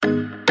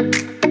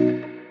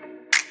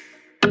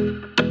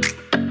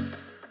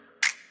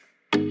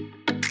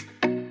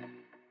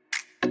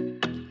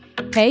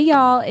Hey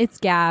y'all, it's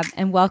Gab,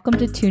 and welcome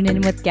to Tune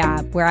In with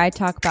Gab, where I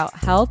talk about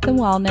health and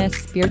wellness,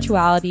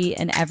 spirituality,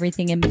 and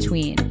everything in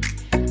between.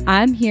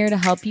 I'm here to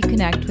help you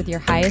connect with your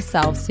highest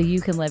self so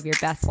you can live your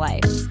best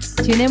life.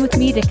 Tune in with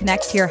me to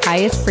connect to your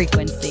highest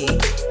frequency.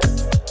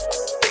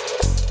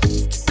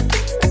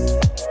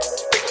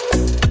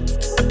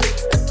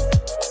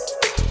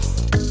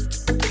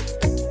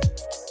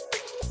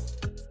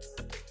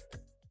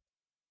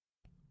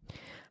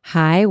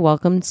 Hi,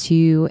 welcome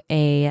to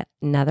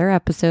another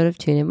episode of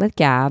Tune In with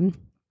Gab,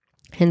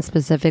 and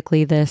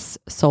specifically this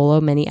solo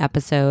mini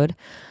episode.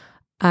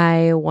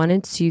 I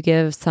wanted to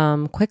give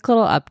some quick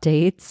little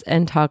updates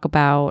and talk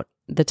about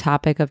the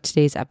topic of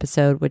today's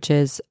episode, which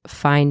is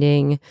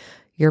finding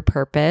your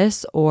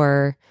purpose,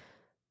 or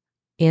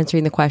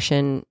answering the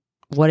question,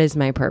 what is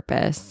my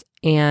purpose?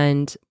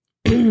 And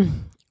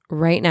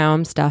right now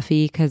I'm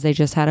stuffy because I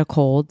just had a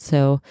cold,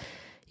 so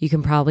you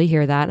can probably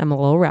hear that. I'm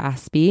a little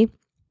raspy.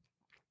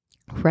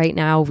 Right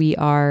now we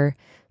are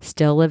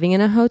still living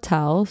in a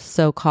hotel,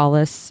 so call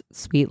us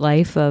Sweet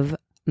Life of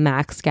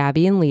Max,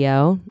 Gabby, and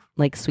Leo,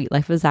 like Sweet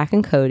Life of Zach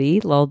and Cody,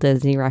 little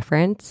Disney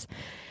reference.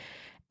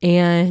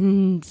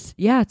 And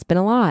yeah, it's been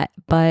a lot,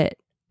 but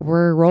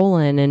we're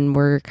rolling and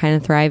we're kind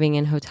of thriving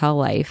in hotel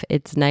life.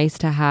 It's nice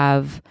to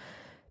have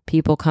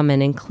people come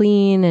in and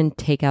clean and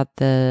take out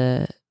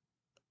the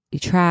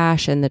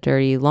trash and the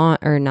dirty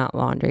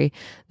the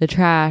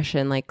trash,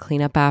 and like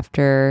clean up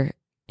after.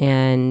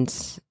 And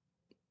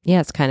yeah,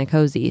 it's kind of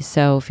cozy.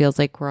 So it feels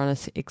like we're on an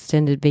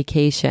extended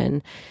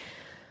vacation.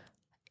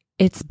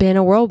 It's been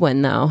a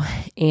whirlwind though.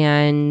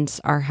 And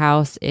our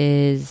house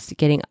is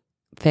getting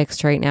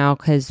fixed right now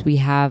because we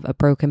have a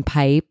broken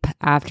pipe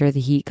after the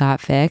heat got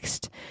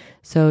fixed.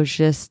 So it's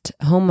just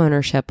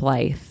homeownership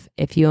life.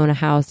 If you own a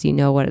house, you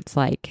know what it's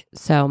like.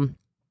 So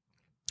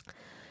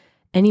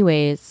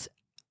anyways,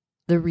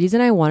 the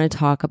reason I want to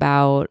talk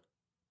about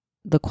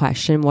the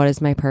question, what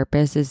is my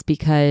purpose, is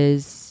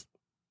because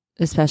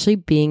especially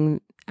being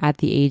at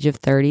the age of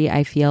 30,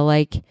 I feel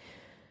like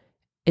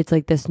it's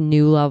like this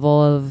new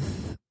level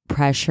of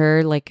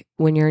pressure. Like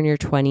when you're in your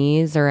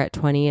 20s or at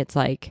 20, it's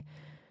like,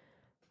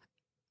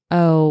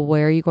 oh,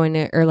 where are you going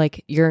to, or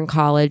like you're in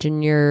college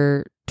and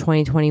you're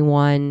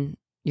 2021,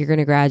 you're going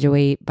to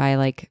graduate by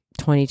like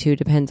 22,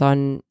 depends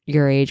on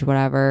your age,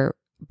 whatever.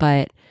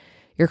 But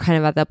you're kind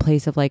of at that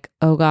place of like,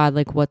 oh God,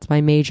 like what's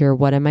my major?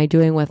 What am I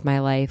doing with my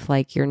life?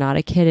 Like you're not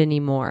a kid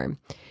anymore.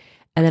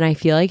 And then I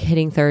feel like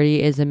hitting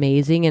 30 is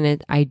amazing,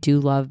 and I do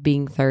love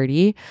being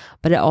 30,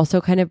 but it also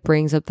kind of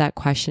brings up that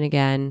question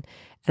again.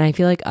 And I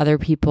feel like other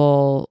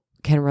people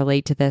can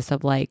relate to this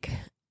of like,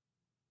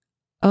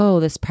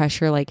 oh, this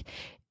pressure, like,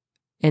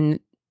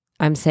 and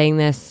I'm saying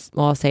this,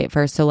 well, I'll say it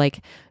first. So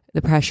like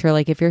the pressure,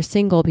 like if you're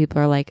single,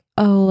 people are like,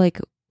 oh, like,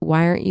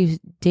 why aren't you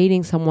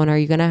dating someone? Are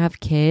you going to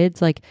have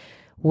kids? Like,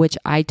 which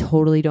I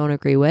totally don't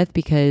agree with,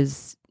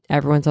 because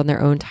everyone's on their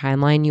own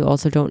timeline. You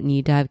also don't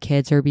need to have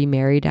kids or be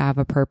married to have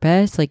a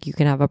purpose. Like you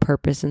can have a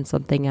purpose in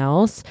something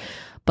else.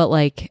 But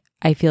like,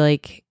 I feel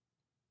like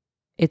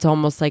it's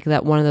almost like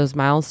that one of those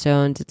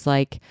milestones. It's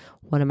like,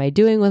 what am I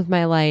doing with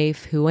my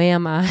life? Who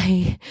am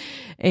I?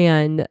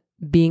 And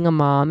being a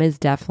mom is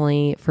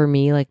definitely for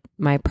me like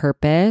my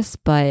purpose,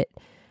 but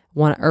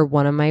one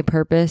of my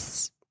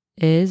purpose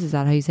is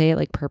that how you say it?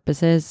 Like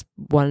purpose is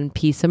one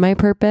piece of my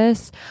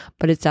purpose,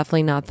 but it's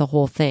definitely not the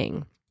whole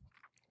thing.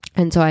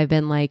 And so I've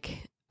been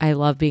like, I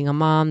love being a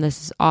mom.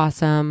 This is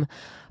awesome.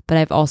 But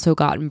I've also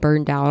gotten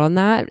burned out on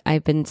that.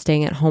 I've been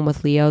staying at home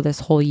with Leo this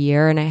whole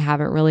year, and I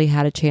haven't really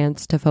had a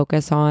chance to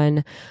focus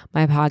on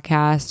my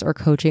podcast or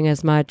coaching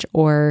as much,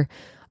 or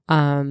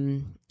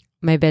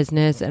my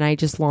business. And I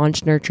just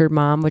launched Nurtured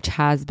Mom, which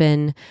has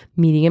been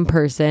meeting in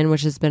person,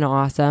 which has been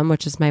awesome,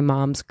 which is my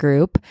mom's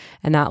group.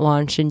 And that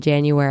launched in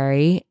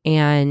January.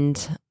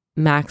 And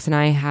Max and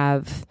I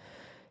have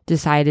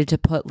decided to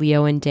put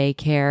Leo in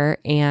daycare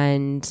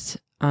and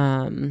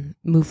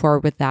move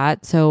forward with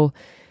that. So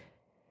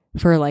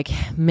for like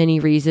many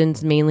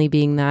reasons, mainly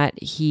being that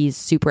he's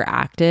super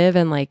active,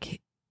 and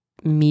like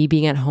me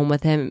being at home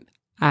with him,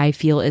 I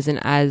feel isn't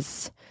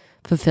as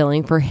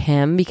fulfilling for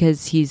him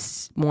because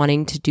he's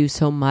wanting to do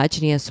so much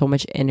and he has so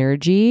much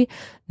energy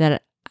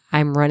that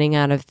I'm running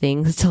out of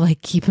things to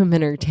like keep him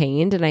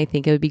entertained. And I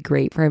think it would be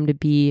great for him to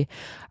be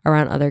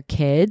around other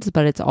kids,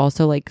 but it's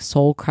also like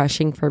soul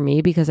crushing for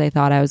me because I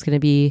thought I was going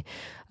to be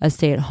a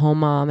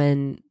stay-at-home mom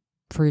and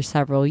for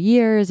several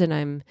years, and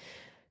I'm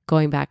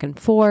going back and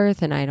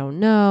forth and I don't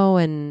know.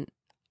 And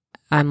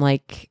I'm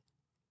like,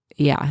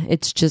 yeah,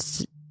 it's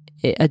just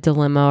a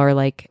dilemma, or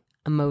like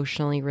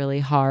emotionally really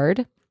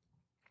hard.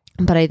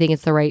 But I think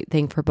it's the right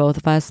thing for both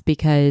of us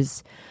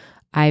because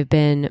I've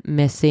been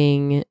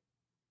missing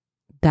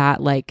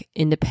that like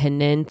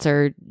independence,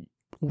 or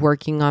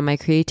working on my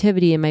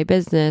creativity and my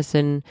business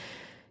and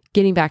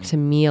getting back to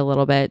me a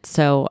little bit.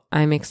 So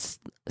I'm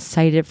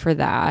excited for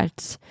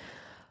that.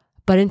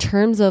 But in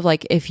terms of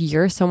like, if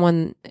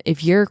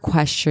you're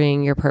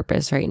questioning your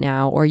purpose right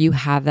now, or you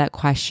have that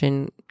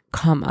question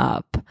come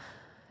up,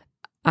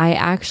 I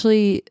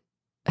actually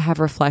have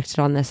reflected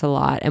on this a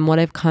lot. And what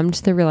I've come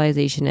to the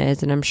realization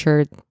is, and I'm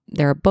sure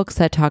there are books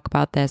that talk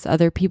about this,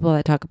 other people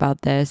that talk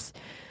about this,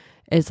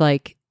 is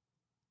like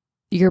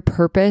your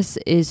purpose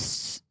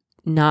is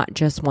not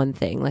just one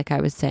thing. Like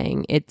I was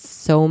saying, it's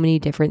so many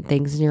different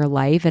things in your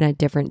life and at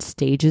different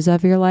stages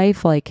of your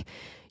life. Like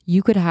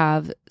you could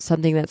have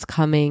something that's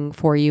coming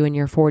for you in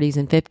your 40s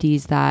and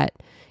 50s that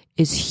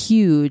is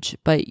huge,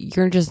 but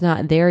you're just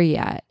not there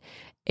yet.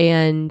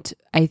 And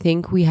I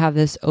think we have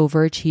this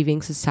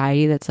overachieving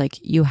society that's like,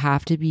 you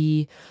have to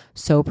be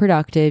so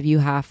productive. You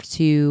have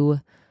to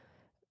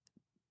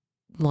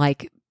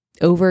like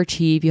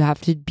overachieve. You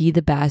have to be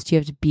the best. You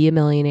have to be a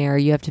millionaire.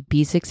 You have to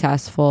be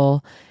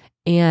successful.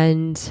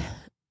 And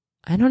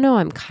I don't know,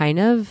 I'm kind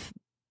of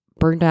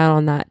burned out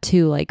on that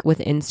too. Like with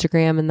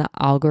Instagram and the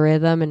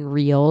algorithm and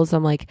reels,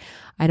 I'm like,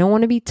 I don't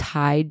want to be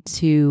tied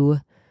to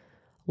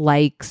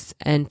likes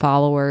and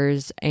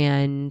followers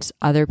and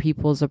other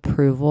people's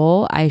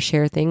approval. I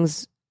share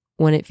things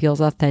when it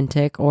feels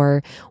authentic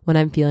or when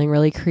I'm feeling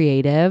really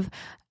creative.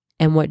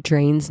 And what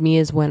drains me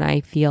is when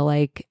I feel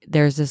like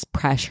there's this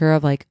pressure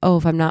of like, oh,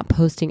 if I'm not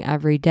posting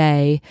every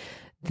day,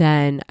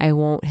 then I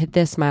won't hit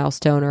this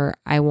milestone or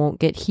I won't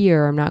get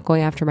here. I'm not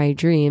going after my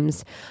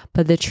dreams.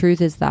 But the truth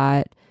is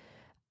that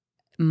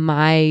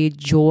my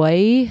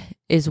joy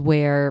is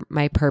where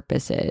my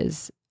purpose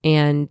is.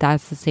 And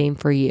that's the same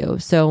for you.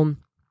 So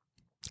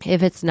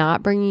if it's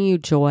not bringing you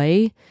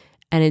joy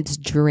and it's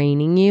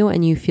draining you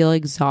and you feel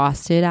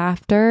exhausted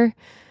after,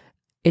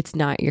 it's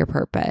not your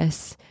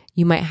purpose.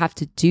 You might have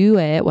to do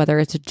it, whether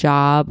it's a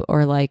job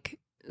or like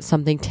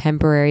something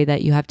temporary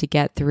that you have to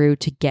get through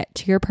to get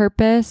to your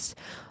purpose,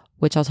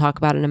 which I'll talk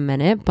about in a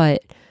minute.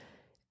 But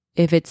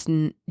if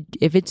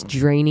it's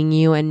draining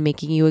you and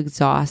making you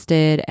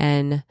exhausted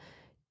and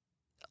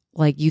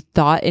like you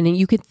thought, and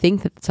you could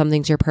think that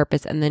something's your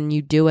purpose and then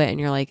you do it and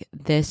you're like,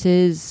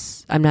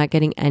 I'm not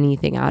getting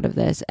anything out of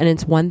this. And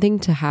it's one thing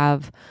to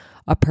have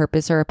a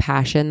purpose or a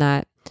passion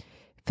that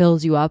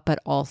fills you up, but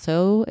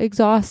also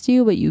exhausts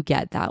you, but you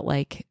get that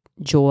like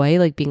joy.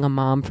 Like being a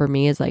mom for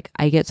me is like,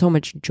 I get so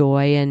much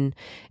joy and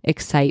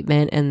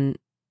excitement, and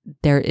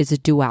there is a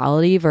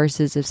duality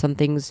versus if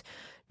something's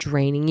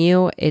draining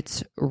you,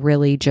 it's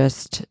really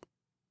just,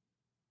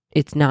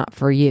 it's not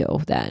for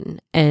you then.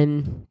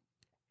 And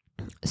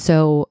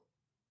so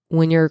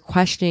when you're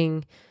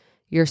questioning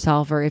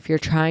yourself, or if you're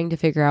trying to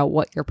figure out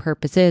what your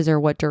purpose is or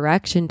what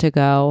direction to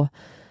go,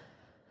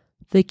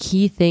 the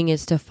key thing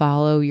is to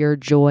follow your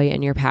joy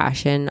and your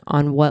passion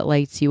on what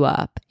lights you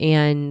up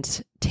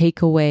and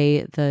take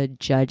away the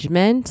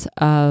judgment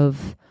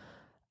of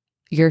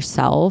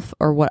yourself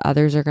or what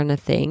others are going to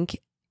think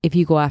if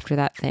you go after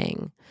that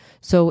thing.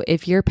 So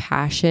if your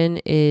passion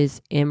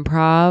is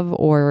improv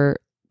or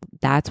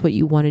that's what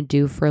you want to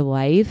do for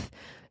life,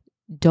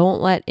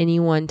 don't let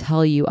anyone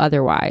tell you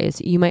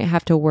otherwise. You might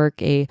have to work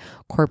a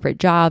corporate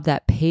job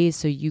that pays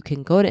so you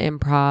can go to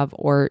improv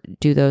or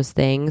do those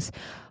things,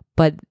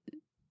 but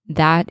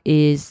that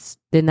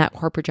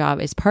corporate job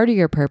is part of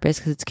your purpose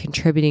because it's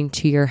contributing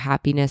to your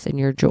happiness and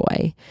your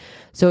joy.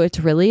 So it's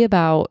really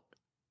about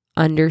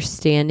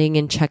understanding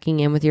and checking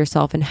in with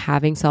yourself and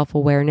having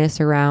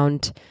self-awareness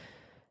around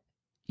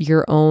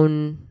your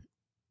own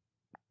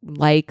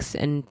likes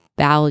and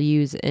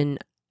values and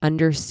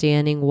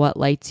understanding what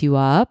lights you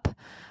up.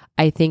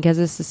 I think as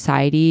a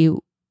society,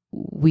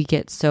 we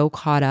get so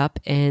caught up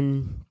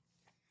in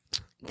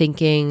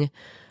thinking,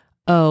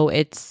 oh,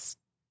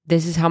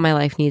 this is how my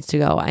life needs to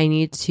go. I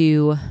need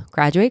to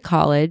graduate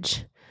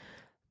college,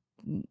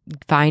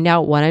 find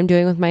out what I'm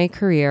doing with my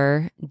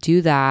career,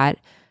 do that,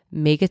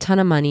 make a ton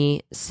of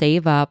money,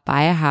 save up,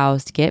 buy a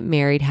house, get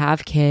married,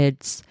 have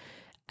kids,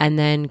 and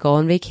then go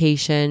on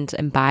vacations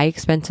and buy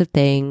expensive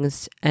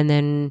things, and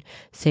then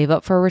save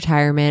up for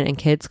retirement and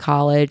kids'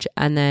 college,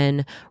 and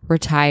then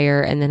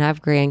retire and then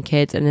have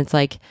grandkids. And it's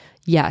like,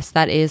 yes,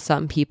 that is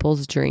some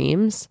people's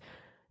dreams,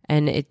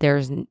 and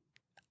there's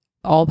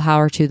all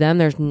power to them.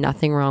 There's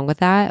nothing wrong with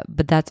that,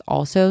 but that's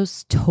also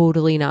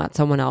totally not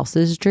someone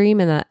else's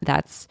dream, and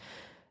that's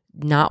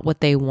not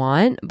what they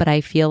want. But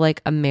I feel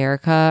like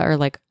America, or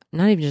like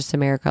not even just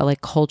America,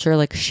 like culture,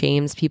 like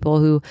shames people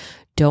who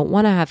don't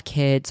want to have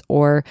kids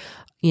or,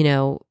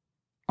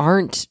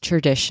 aren't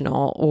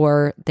traditional,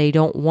 or they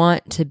don't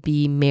want to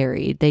be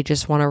married. They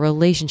just want a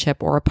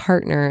relationship or a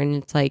partner. And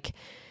it's like,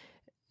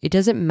 it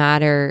doesn't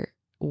matter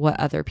what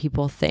other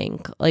people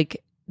think.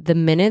 Like the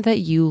minute that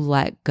you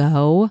let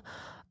go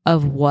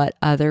of what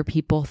other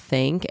people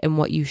think and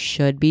what you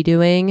should be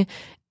doing,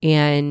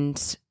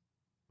 and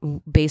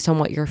based on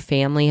what your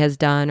family has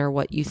done or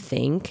what you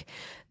think,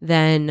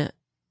 then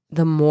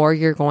the more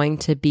you're going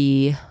to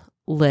be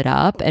lit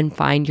up and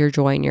find your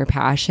joy and your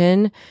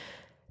passion,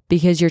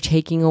 because you're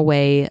taking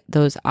away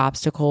those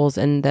obstacles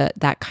and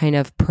that kind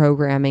of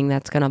programming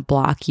that's going to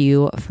block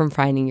you from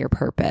finding your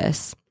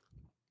purpose.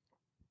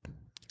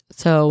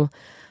 So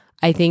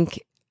I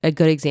think a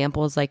good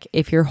example is like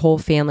if your whole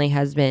family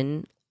has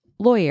been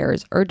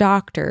lawyers or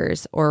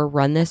doctors or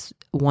run this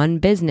one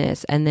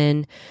business, and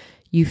then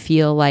you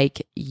feel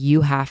like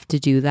you have to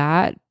do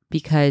that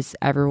because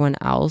everyone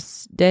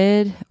else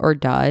did or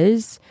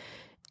does,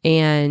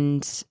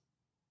 and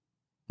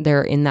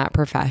they're in that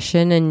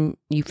profession and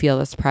you feel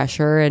this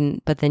pressure,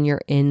 but then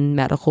you're in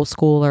medical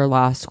school or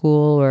law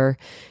school, or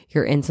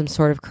you're in some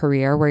sort of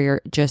career where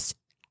you're just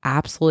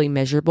absolutely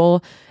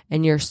miserable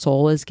and your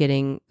soul is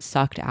getting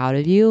sucked out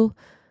of you.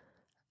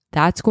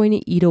 That's going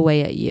to eat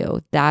away at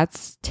you.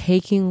 That's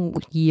taking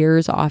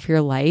years off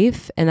your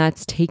life, and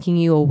that's taking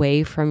you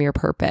away from your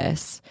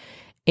purpose.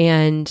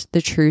 And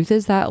the truth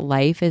is that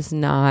life is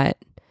not,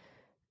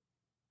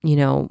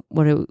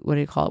 what do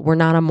you call it? We're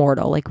not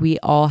immortal. Like, we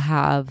all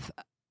have,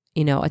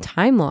 a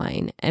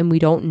timeline, and we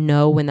don't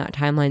know when that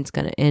timeline's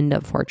going to end,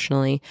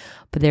 unfortunately.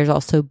 But there's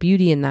also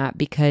beauty in that,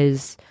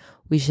 because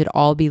we should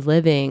all be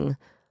living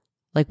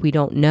like we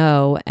don't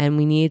know, and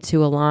we need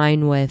to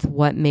align with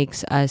what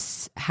makes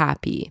us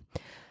happy.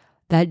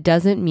 That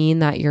doesn't mean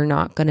that you're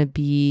not going to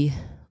be,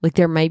 like,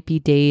 there might be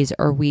days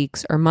or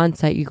weeks or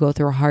months that you go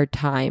through a hard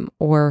time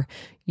or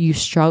you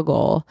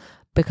struggle,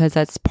 because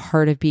that's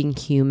part of being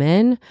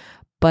human.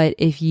 But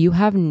if you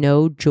have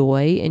no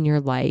joy in your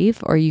life,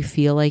 or you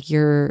feel like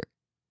you're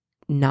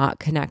not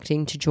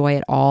connecting to joy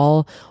at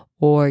all,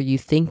 or you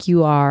think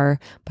you are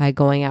by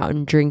going out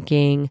and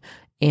drinking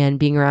and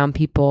being around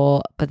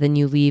people, but then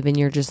you leave and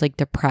you're just like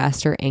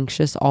depressed or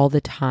anxious all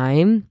the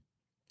time,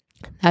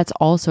 that's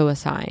also a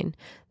sign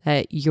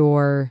that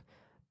you're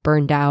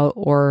burned out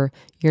or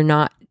you're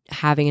not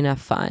having enough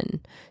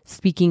fun.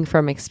 Speaking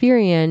from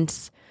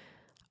experience,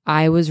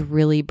 I was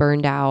really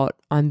burned out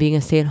on being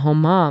a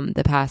stay-at-home mom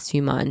the past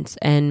few months,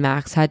 and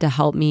Max had to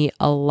help me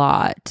a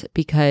lot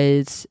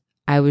because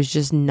I was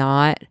just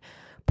not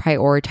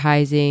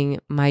prioritizing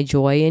my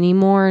joy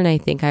anymore. And I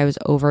think I was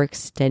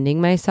overextending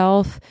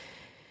myself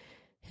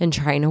and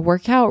trying to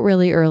work out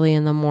really early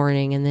in the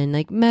morning, and then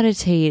like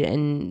meditate,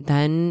 and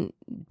then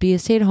be a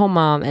stay-at-home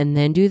mom, and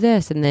then do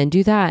this and then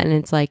do that. And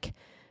it's like,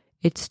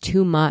 it's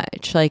too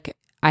much. Like,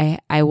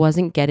 I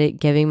wasn't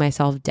giving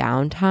myself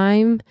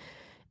downtime,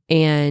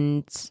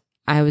 and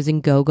I was in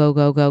go, go,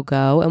 go, go,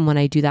 go. And when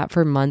I do that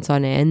for months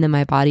on end, then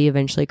my body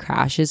eventually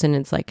crashes, and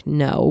it's like,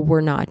 no,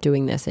 we're not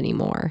doing this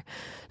anymore.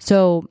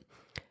 So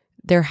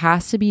there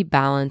has to be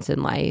balance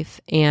in life.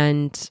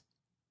 And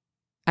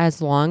as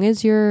long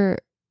as you're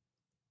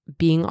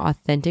being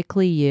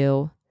authentically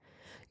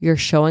you're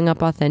showing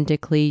up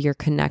authentically, you're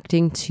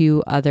connecting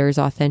to others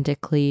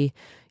authentically,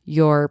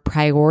 you're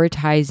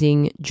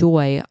prioritizing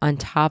joy on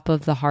top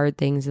of the hard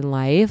things in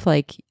life,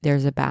 like,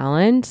 there's a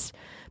balance,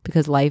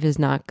 because life is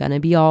not going to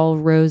be all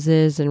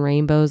roses and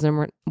rainbows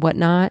and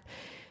whatnot,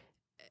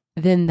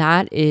 then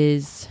that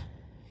is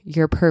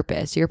your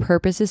purpose. Your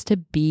purpose is to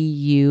be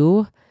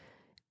you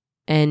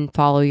and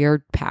follow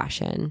your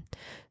passion.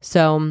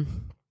 So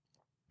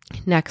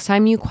next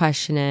time you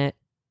question it,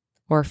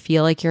 or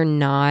feel like you're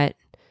not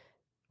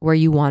where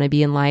you want to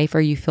be in life, or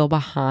you feel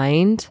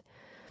behind,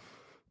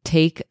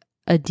 take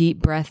a deep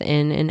breath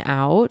in and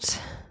out,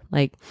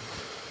 like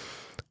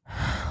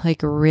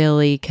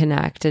really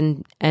connect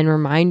and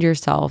remind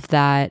yourself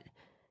that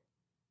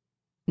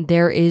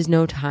there is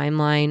no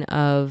timeline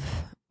of,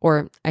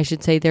 or I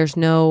should say, there's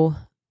no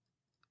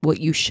what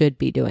you should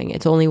be doing.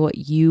 It's only what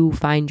you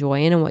find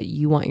joy in and what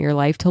you want your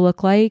life to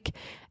look like.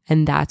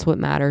 And that's what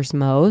matters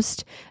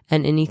most.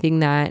 And anything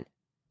that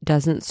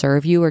doesn't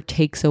serve you or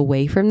takes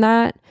away from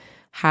that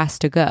has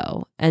to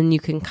go. And you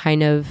can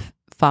kind of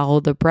follow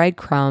the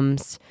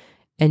breadcrumbs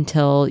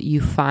until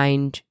you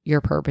find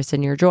your purpose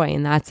and your joy.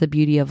 And that's the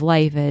beauty of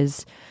life,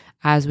 is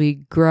as we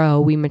grow,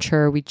 we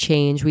mature, we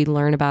change, we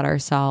learn about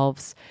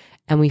ourselves,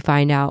 and we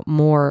find out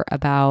more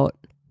about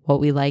what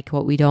we like,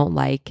 what we don't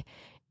like.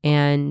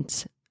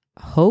 And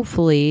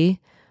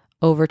hopefully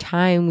over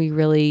time, we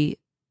really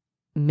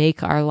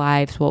make our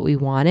lives what we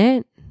want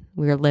it.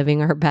 We're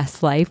living our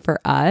best life for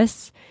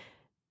us.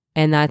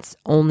 And that's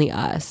only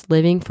us,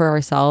 living for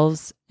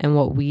ourselves and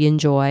what we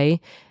enjoy,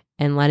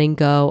 and letting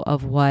go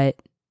of what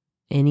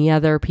any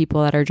other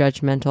people that are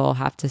judgmental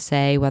have to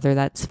say, whether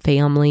that's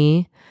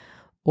family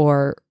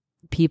or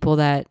people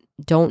that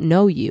don't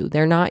know you.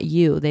 They're not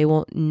you.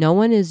 No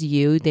one is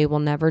you. They will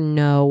never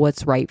know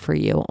what's right for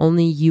you.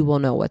 Only you will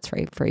know what's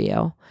right for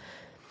you.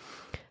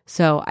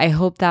 So I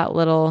hope that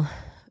little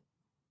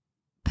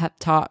pep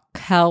talk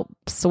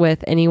helps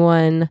with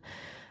anyone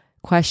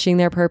questioning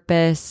their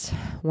purpose,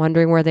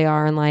 wondering where they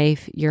are in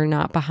life. You're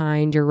not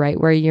behind. You're right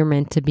where you're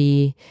meant to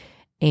be.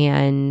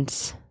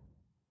 And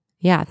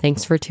yeah,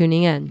 thanks for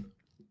tuning in.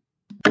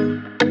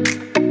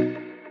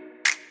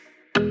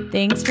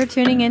 Thanks for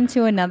tuning in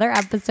to another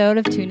episode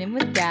of Tune In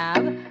with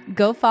Gab.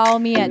 Go follow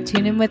me at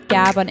Tune In with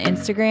Gab on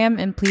Instagram,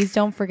 and please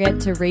don't forget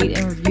to rate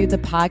and review the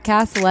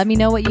podcast. Let me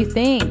know what you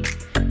think.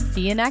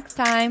 See you next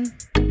time.